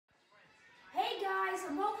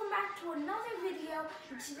welcome back to another video.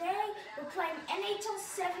 And today we're playing NHL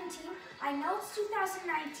 17. I know it's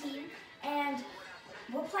 2019 and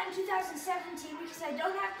we're playing 2017 because I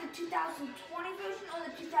don't have the 2020 version or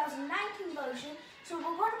the 2019 version. So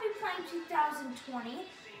we're going to be playing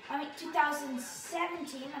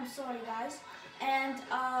 2017, I'm sorry guys. And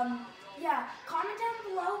yeah, comment down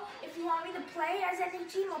below if you want me to play as any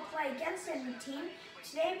team or play against any team.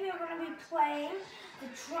 Today we are going to be playing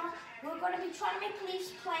we're going to be trying to make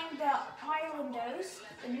Leafs playing the Islanders,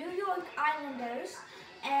 the New York Islanders,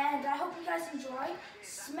 and I hope you guys enjoy.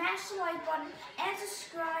 Smash the like button and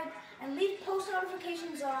subscribe and leave post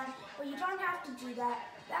notifications on, but you don't have to do that.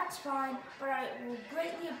 That's fine, but I will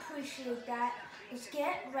greatly appreciate that. Let's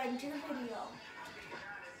get right into the video.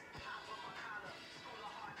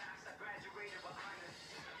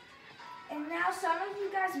 And now some of you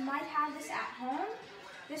guys might have this at home.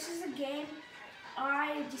 This is a game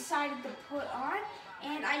I decided to put on,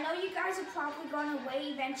 and I know you guys are probably going to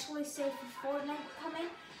wait eventually, say for Fortnite coming.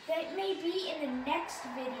 That may be in the next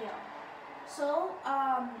video. So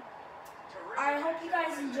I hope you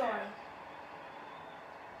guys enjoy.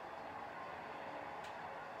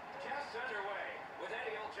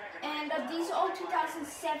 And these are all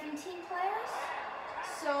 2017 players.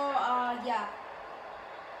 So yeah.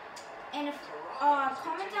 And if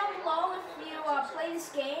comment down below if you play this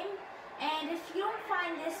game, and if you don't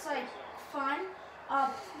find this like fun,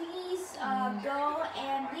 please go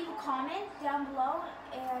and leave a comment down below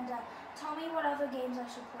and tell me what other games I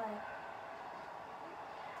should play.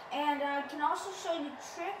 And I can also show you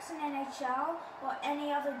tricks in NHL or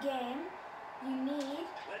any other game you need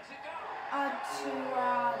to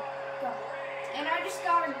go. And I just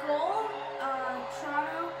got a goal,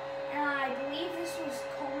 Toronto. And I believe this was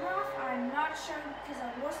Komarov. I'm not sure because I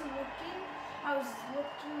wasn't looking. I was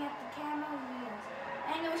looking at the camera,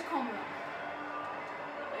 and it was Komarov.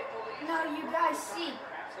 Now you guys see,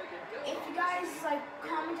 if you guys like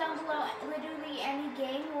comment down below literally any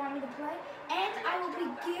game you want me to play, and I'll be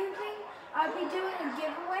doing a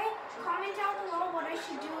giveaway. Comment down below what I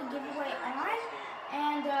should do a giveaway on.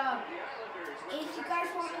 And if you guys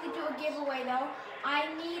want me to do a giveaway though, I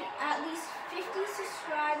need at least 50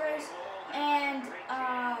 subscribers, and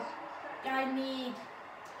I need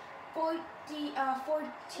 14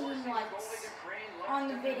 likes on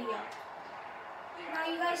the video. Now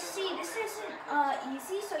you guys see, this isn't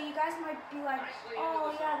easy, so you guys might be like,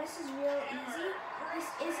 oh yeah, this is real easy. This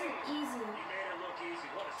isn't easy.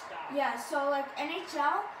 Yeah, so like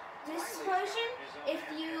NHL, this version, if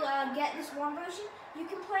you get this one version, you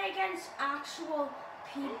can play against actual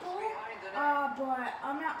people, but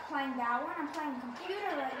I'm not playing that one. I'm playing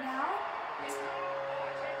computer right now.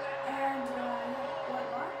 And what?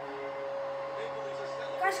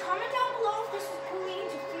 Guys, comment down below if this is goalie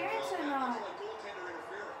interference or not.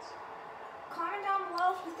 Comment down below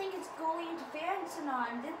if you think it's goalie interference or not,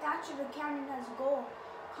 and that should be counted as a goal.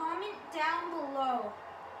 Comment down below.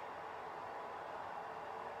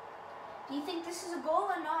 Do you think this is a goal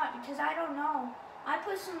or not? Because I don't know. I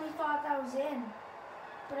personally thought that was in,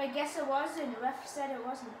 but I guess it wasn't. The ref said it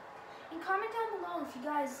wasn't. And comment down below if you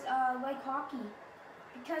guys like hockey,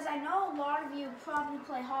 because I know a lot of you probably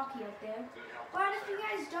play hockey out there. But if you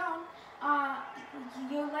guys don't,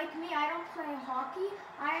 you're like me, I don't play hockey.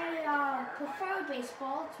 I prefer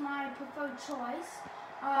baseball. It's my preferred choice.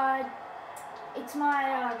 It's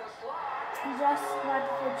my just my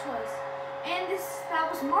preferred choice. And that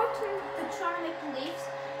was Martin, the Toronto Maple Leafs.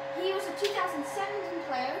 He was a 2017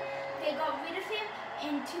 player. They got rid of him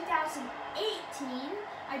in 2018,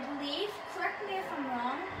 I believe. Correct me if I'm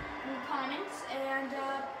wrong in the comments. And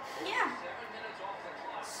yeah.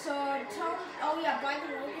 So oh yeah, by the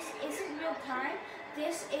way, this isn't real time.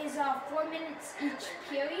 This is 4 minutes each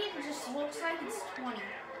period. It just looks like it's 20.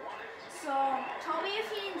 So tell me if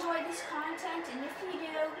you enjoyed this content, and if you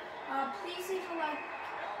do, please leave a like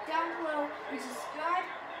down below and subscribe.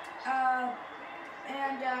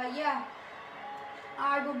 Yeah,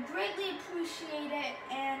 I will greatly appreciate it,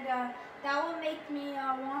 and that will make me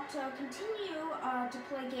want to continue to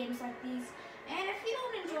play games like these. And if you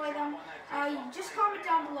don't enjoy them, just comment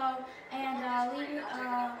down below and leave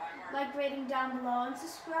a like rating down below and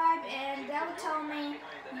subscribe, and that will tell me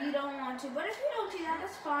you don't want to. But if you don't do that,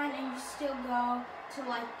 that's fine, and you still go to,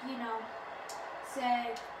 like, you know,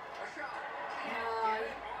 say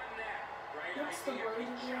what's the word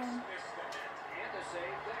again?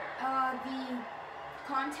 The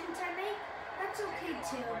content I make, that's okay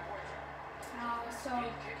too. So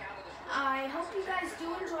I hope you guys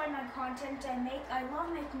do enjoy my content I make. I love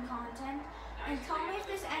making content, And tell me if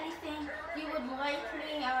there's anything you would like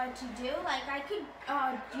me to do. Like I could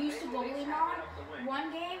use the goalie mod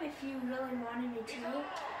one game if you really wanted me to.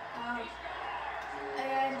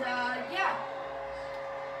 Yeah,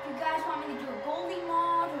 if you guys want me to do a goalie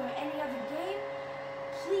mod or any other game,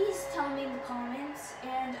 please tell me in the comments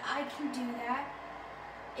and I can do that.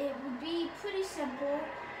 It would be pretty simple.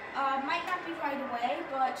 Might not be right away,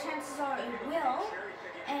 but chances are it will.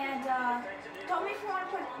 And tell me if you want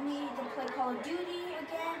to put me to play Call of Duty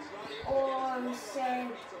again, or say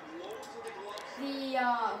the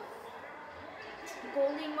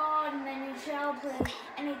goalie mod and then NHL, play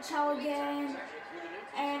NHL again.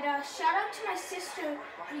 And shout out to my sister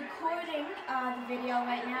recording the video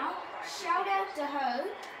right now. Shout out to her.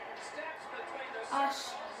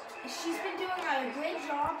 She's been doing a great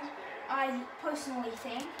job, I personally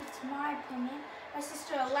think. It's my opinion. My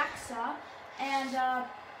sister Alexa. And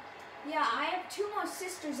yeah, I have two more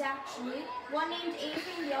sisters actually. One named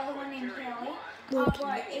Avery and the other one named Haley. But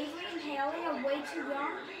Avery and Haley are way too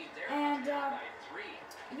young. And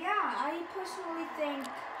yeah, I personally think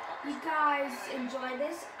you guys enjoy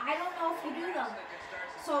this. I don't know if you do though.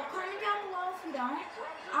 So comment down below if you don't.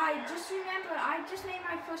 I just remember I just made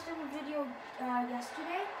my first ever video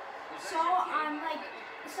yesterday. So I'm like,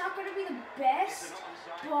 it's not gonna be the best,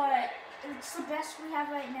 but it's the best we have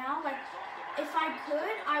right now. Like, if I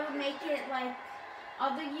could, I would make it like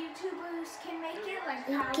other YouTubers can make it, like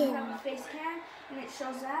how you have a face cam and it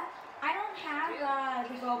shows that. I don't have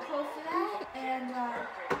the GoPro for that, and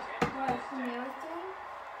like the other thing.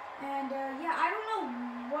 And yeah, I don't know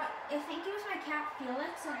what, I think it was my cat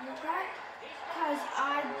Felix that did that, because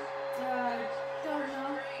I don't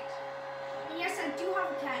know. And yes, I do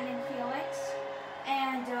have a cat named Felix,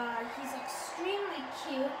 and he's extremely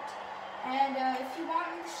cute. And if you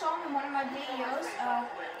want me to show him in one of my videos,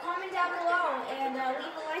 comment down below and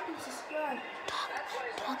leave a like and subscribe.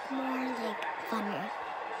 Talk more like funny.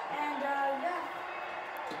 And yeah,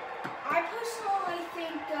 I personally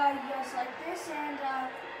think you guys like this, and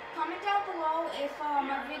comment down below if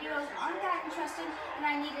my videos aren't that interesting and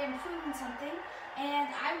I need to improve in something,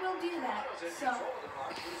 and I will do that. So,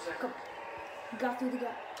 go. Got through the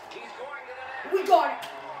gap. We got it.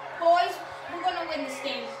 Boys, we're going to win this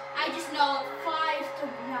game. I just know it. 5-0.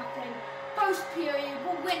 First period,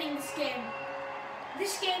 we're winning this game.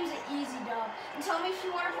 This game's an easy dub. And tell me if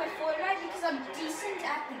you want to play Fortnite, because I'm decent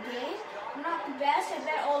at the game. I'm not the best. I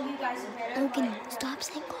bet all you guys are better. Logan, stop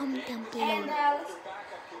saying comment down below.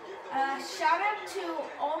 And shout out to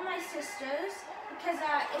all my sisters. Because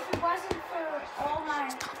if it wasn't for all my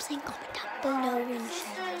sisters,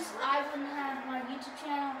 I wouldn't have my YouTube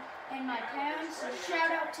channel and my parents. So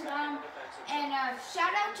shout out to them, and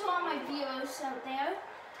shout out to all my viewers out there.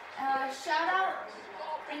 Shout out,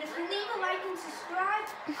 and if you leave a like and subscribe,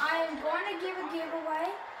 I am going to give a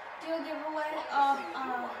giveaway. Do a giveaway of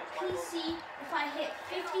PC if I hit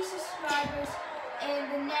 50 subscribers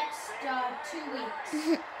in the next 2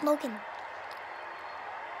 weeks. Logan.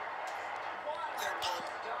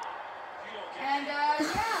 And yeah.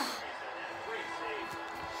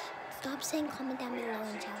 Stop saying comment down below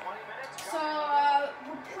and chat. So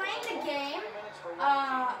we're playing the game,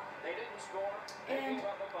 and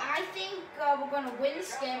I think we're gonna win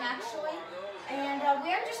this game actually. And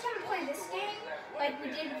we are just gonna play this game like we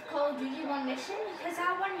did with Call of Duty one mission, because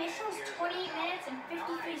that one mission was 28 minutes and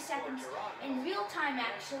 53 seconds in real time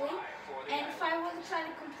actually. And if I were to try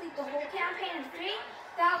to complete the whole campaign in 3,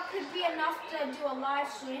 that could be enough to do a live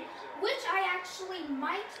stream, which I actually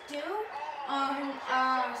might do on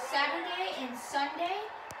Saturday and Sunday,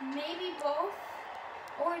 maybe both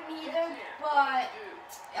or neither, but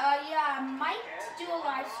yeah, I might do a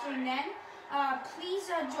live stream then.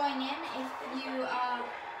 Please join in if you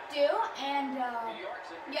do, and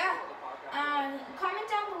yeah, comment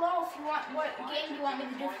down below if you want what game you want me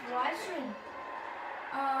to do for the live stream.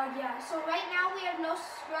 Yeah, so right now we have no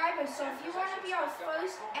subscribers, so if you want to be our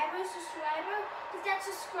first ever subscriber, hit that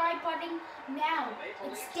subscribe button now.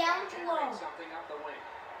 It's down below.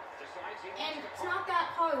 And it's not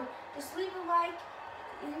that hard. Just leave a like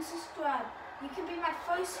and subscribe. You can be my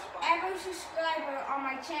first ever subscriber on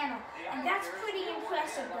my channel. And that's pretty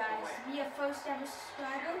impressive, guys, to be a first ever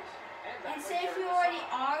subscriber. And say if you already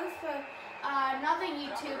are for another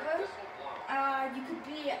YouTuber, you could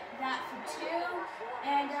be that for 2,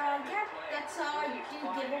 and yeah, that's how I do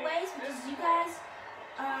giveaways, because you guys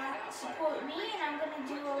support me, and I'm going to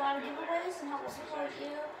do a lot of giveaways and help support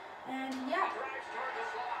you, and yeah,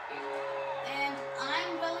 and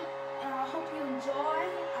I'm really, hope you enjoy.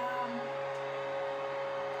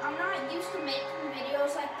 I'm not used to make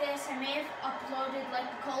videos like this. I may have uploaded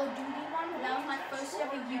like the Call of Duty one, but that was my first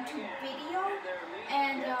ever YouTube video.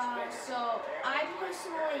 And so I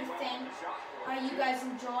personally think you guys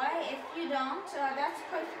enjoy. If you don't, that's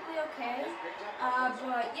perfectly okay.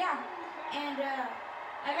 But yeah, and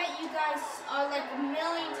I bet you guys are like a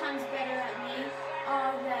million times better at me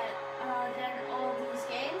than all these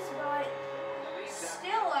games. But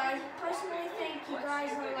still, I personally think you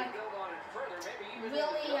guys are like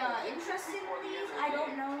really interested in these. I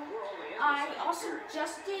don't know. I also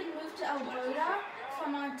just did move to Alberta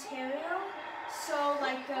from Ontario, so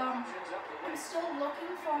like I'm still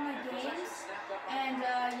looking for my games, and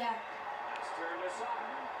yeah,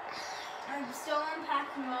 I'm still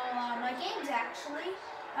unpacking all my games actually.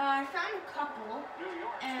 I found a couple,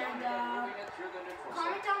 and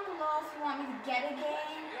comment down below if you want me to get a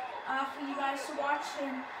game for you guys to watch.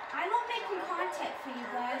 And I love making content for you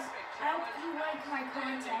guys. I hope you like my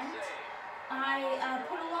content. I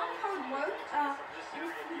put a lot of hard work, and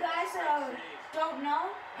if you guys don't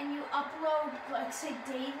know, and you upload, like say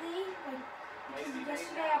daily, like because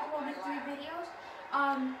yesterday I uploaded 3 videos,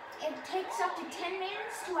 it takes up to 10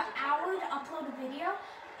 minutes to an hour to upload a video,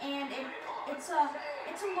 and it's a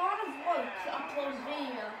lot of work to upload a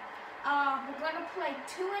video. We're gonna play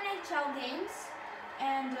 2 NHL games,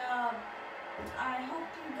 and I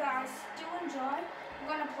hope you guys do enjoy.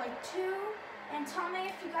 We're gonna play 2, and tell me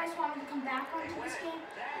if you guys want me to come back onto this game,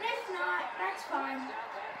 and if not, that's fine.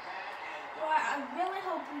 But I really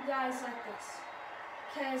hope you guys like this,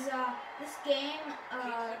 because this game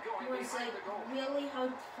was like really hard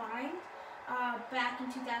to find back in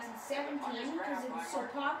 2017 because it was so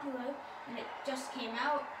popular and it just came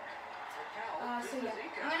out. So yeah,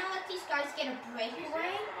 I'm gonna let these guys get a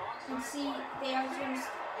breakaway and see they are just.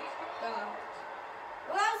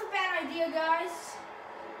 Well, that was a bad idea, guys.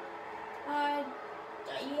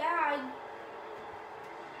 Yeah.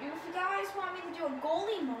 And if you guys want me to do a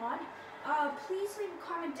goalie mod, please leave a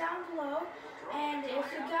comment down below. And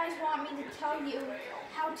if you guys want me to tell you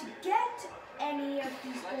how to get any of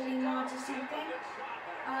these goalie mods or something,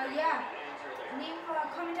 yeah, leave a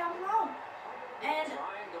comment down below. And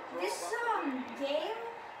this game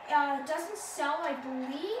doesn't sell, I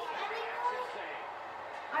believe, anymore.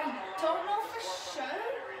 I don't know for sure,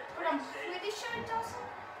 but I'm pretty sure it doesn't.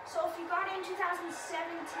 So if you got it in 2017,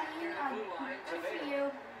 good for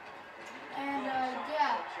you. And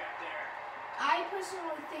yeah, I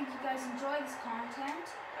personally think you guys enjoy this content.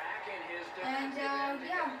 And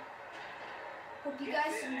yeah, hope you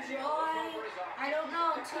guys enjoy. I don't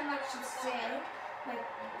know too much to say,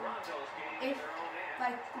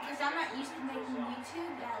 because I'm not used to making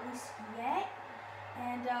YouTube, at least yet.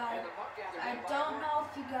 And I don't know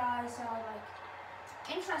if you guys are like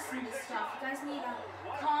interested in this stuff. You guys need a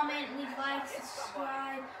comment, leave likes,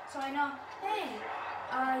 subscribe, so I know, hey,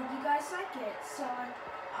 you guys like it. So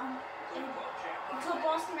until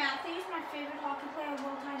Boston Matthews, my favorite hockey player of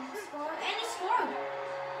all time, scored, and he scored.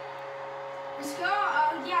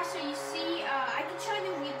 Yeah, so you see, I can show you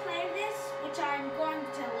the replay of this, which I'm going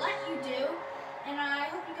to let you do, and I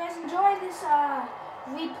hope you guys enjoy this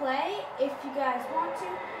replay. If you guys want to,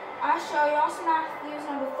 I'll show you Austin Matthews,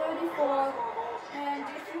 number 34, and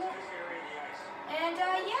if you want, and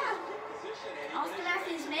yeah, Austin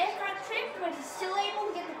Matthews may have got tricked, but he's still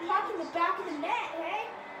able to get the puck in the back of the net,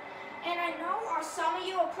 hey? And I know some of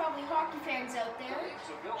you are probably hockey fans out there.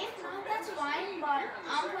 If not, that's fine, but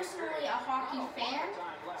I'm personally a hockey fan.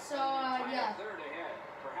 So, yeah.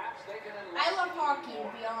 I love hockey, to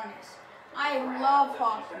be honest. I love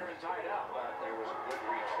hockey.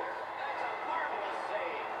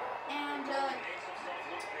 And,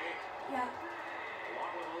 yeah.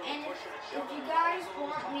 And if you guys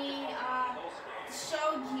want me to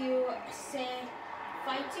show you, say,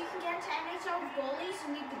 fights you can get to NHL goalies,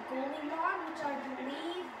 you need the goalie mod, which I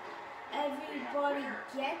believe everybody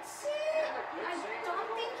gets it. I don't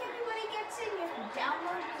think everybody gets it. You have to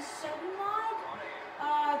download the certain mod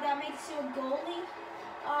that makes you a goalie,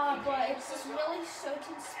 but it's this really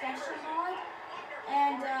certain special mod,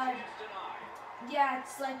 and yeah,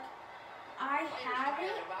 it's like I have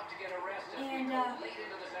it, and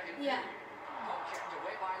yeah.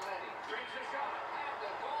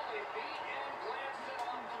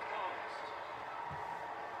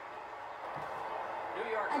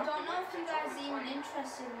 I don't know if you guys are even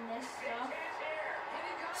interested in this stuff.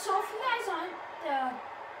 So if you guys aren't,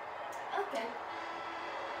 okay.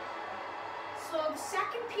 So the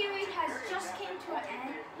second period has just came to an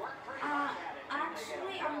end.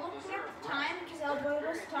 Actually, I'm looking at the time because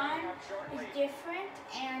Alberta's time is different,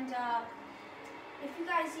 and if you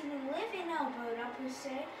guys even live in Alberta per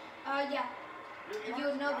se, yeah.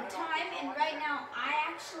 you'll know the time. And right now, I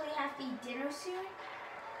actually have to eat dinner soon.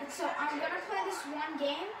 And so I'm going to play this one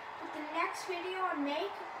game. But the next video I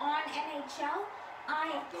make on NHL,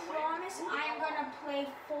 I promise I am going to play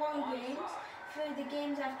 4 games. For the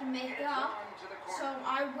games I have to make up. So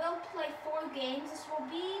I will play 4 games. This will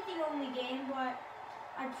be the only game, but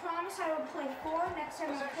I promise I will play 4 next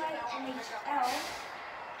time I play NHL.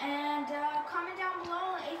 And comment down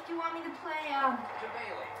below if you want me to play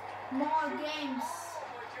more games.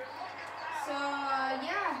 So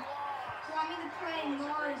yeah, if you want me to play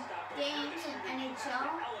more games in NHL,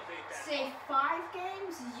 say 5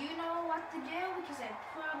 games, you know what to do because I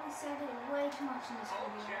probably said it way too much in this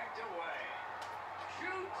video.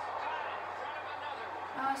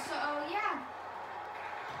 So yeah,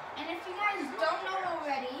 and if you guys don't know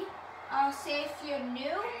already, say if you're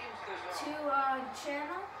new to the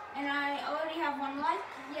channel, and I already have 1 like,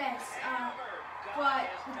 yes, but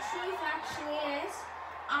the truth actually is,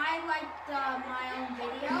 I liked my own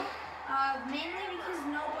video, mainly because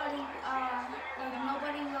nobody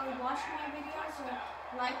really watched my videos or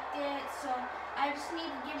liked it, so I just need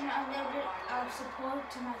to give a little bit of support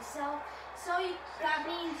to myself. So that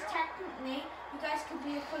means technically you guys could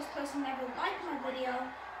be the first person to ever like my video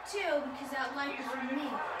too, because that like is from me.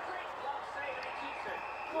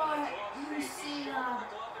 But you see,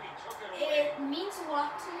 it means a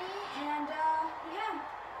lot to me, and yeah,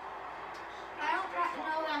 I don't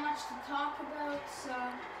know that much to talk about, so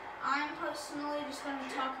I'm personally just going to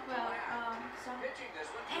talk about stuff.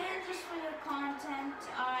 And just for your content,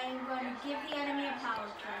 I'm going to give the enemy a power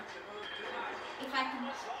play. If I can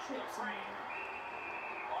trip somebody.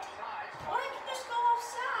 Or I can just go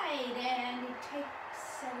offside and it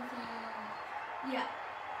takes everything away. Yeah.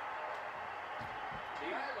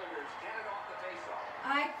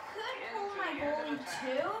 I could pull my goalie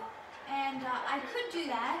too, and I could do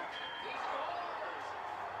that.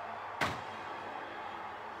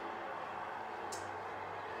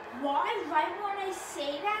 Why, right when I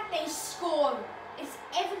say that, they score. It's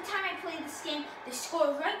every time I play this game, they score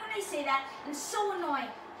right when I say that, and it's so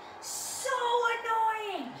annoying. So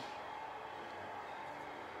annoying!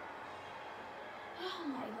 Oh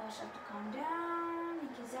my gosh, I have to calm down,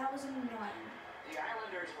 because that was annoying.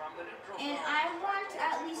 And I want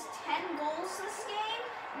at least 10 goals this game,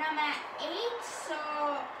 and I'm at 8, so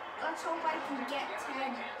let's hope I can get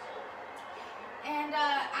 10. And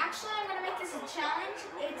actually, I'm going to make this a challenge.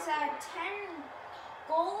 It's 10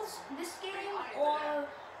 goals this game, or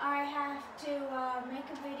I have to make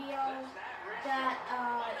a video that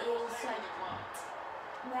is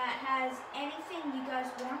that has anything you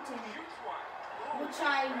guys want in it, which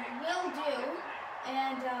I will do,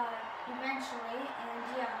 and eventually, and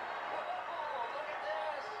yeah.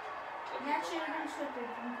 And actually, I'm going to flip it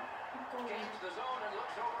from goalie. Gains the zone and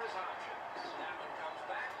looks over his options. That one comes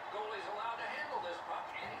back. Goalie's allowed to handle this puck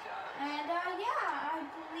anytime. And yeah, I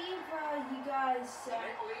believe you guys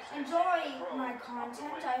enjoy my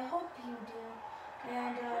content. I hope you do.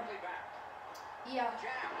 And yeah.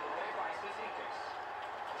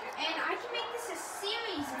 And I can make this a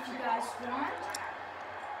series if you guys want.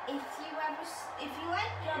 If you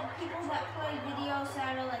like people that play videos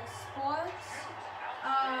that are like sports,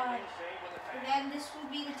 then this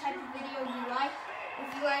would be the type of video you like.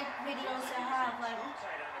 If you like videos that have like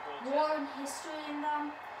war and history in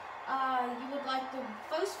them, you would like the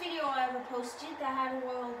first video I ever posted that had a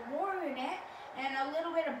world war in it and a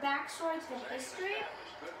little bit of backstory to the history.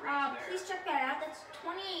 Please check that out. That's a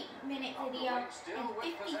 28-minute video and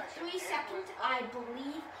 53 seconds, I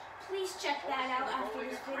believe. Please check that out after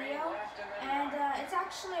this video. And it's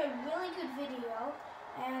actually a really good video.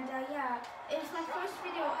 And yeah, it's my first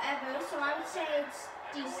video ever, so I would say it's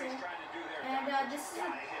decent. And this is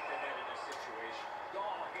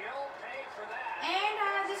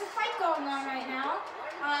there's a fight going on right now.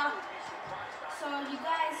 So you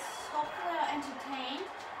guys hopefully are entertained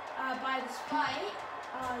by this fight.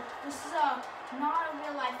 This is not a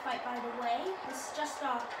real life fight, by the way. This is just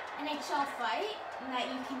a NHL fight that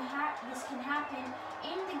you can this can happen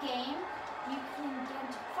in the game. You can get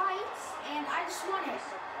into fights, and I just won it.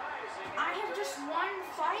 I have just won the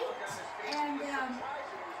fight, and yeah,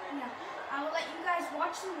 I will let you guys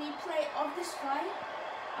watch the replay of this fight.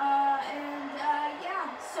 Yeah,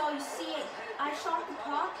 so you see, I shot the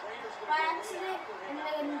puck by accident, and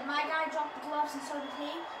then my guy dropped the gloves, and so did he.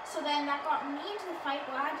 So then that got me into the fight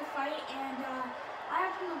where I had to fight, and I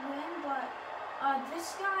happened to win. But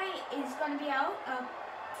this guy is going to be out for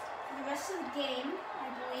the rest of the game, I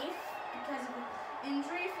believe, because of an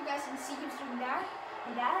injury. If you guys can see, he's doing that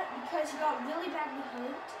and that because he got really badly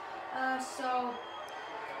hurt. So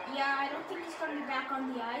yeah, I don't think he's going to be back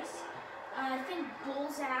on the ice. I think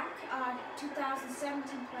Bolzak,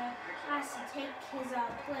 2017 player, has to take his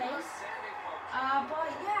place.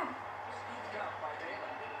 But yeah.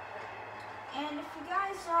 And if you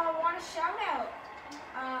guys want a shout out,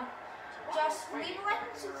 just leave a like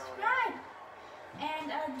and subscribe.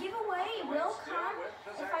 And a giveaway will come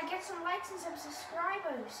if I get some likes and some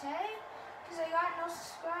subscribers, hey? Because I got no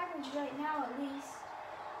subscribers right now, at least.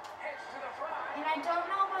 And I don't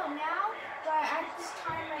know about now, but at this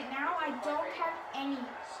time right now, I don't have any.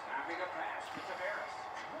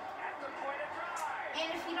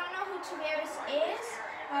 And if you don't know who Tavares is,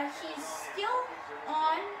 he's still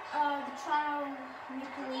on the Toronto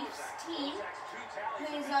Maple team.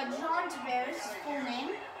 He's John Tavares, his full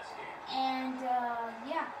name. And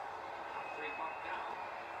yeah.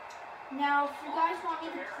 Now, if you guys want me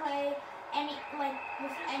to play any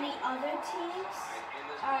with any other teams,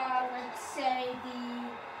 like say the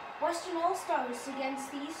Western All-Stars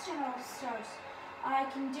against the Eastern All-Stars, I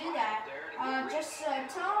can do that. Just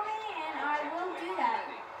tell me and I will do that.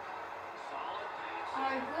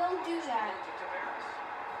 I will do that.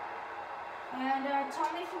 And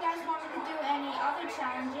tell me if you guys want me to do any other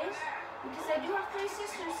challenges, because I do have 3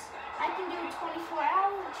 sisters. I can do a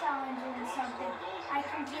 24-hour challenge or something. I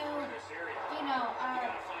can do, you know,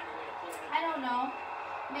 I don't know,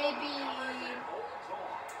 maybe,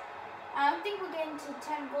 I don't think we're getting to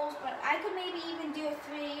 10 goals, but I could maybe even do a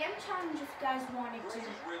 3 AM challenge if you guys wanted to.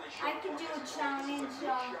 I could do a challenge,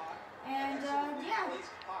 and yeah,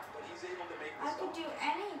 I could do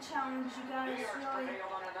any challenge you guys really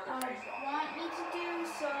want me to do,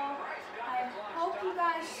 so I hope you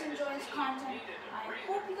guys enjoy this content. I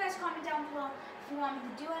hope you guys comment down below if you want me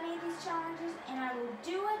to do any of these challenges, and I will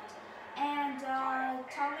do it. And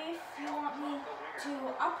tell me if you want me to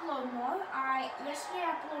upload more. Yesterday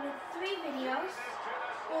I uploaded 3 videos.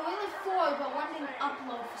 Well, really 4, but one didn't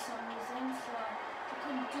upload for some reason, so I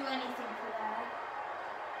couldn't do anything for that.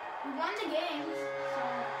 We won the games, so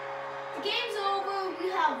the game's over.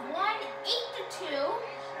 We have won 8-2.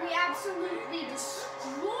 We absolutely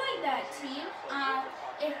destroyed that team.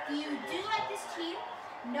 If you do like this team,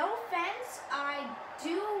 no offense, I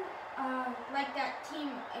do like that team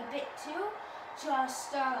a bit too.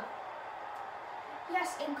 Just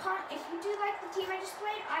yes, if you do like the team I just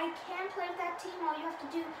played, I can play with that team. All you have to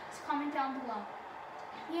do is comment down below.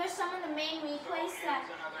 Here are some of the main replays that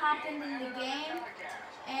happened in the game,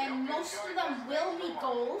 and most of them will be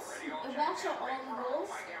goals. It won't show all the goals,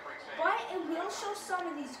 but it will show some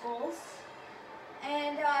of these goals.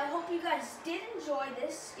 And I hope you guys did enjoy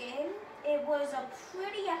this game. It was a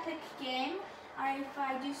pretty epic game, if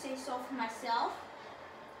I do say so for myself.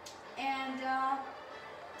 And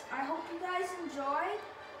I hope you guys enjoyed.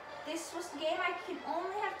 This was the game. I could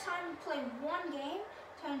only have time to play 1 game,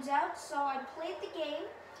 turns out, so I played the game.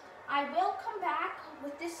 I will come back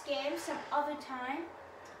with this game some other time.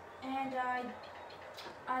 And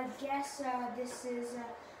I guess this is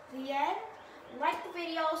the end. Like the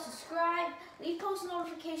video, subscribe, leave post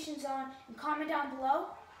notifications on, and comment down below.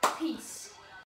 Peace.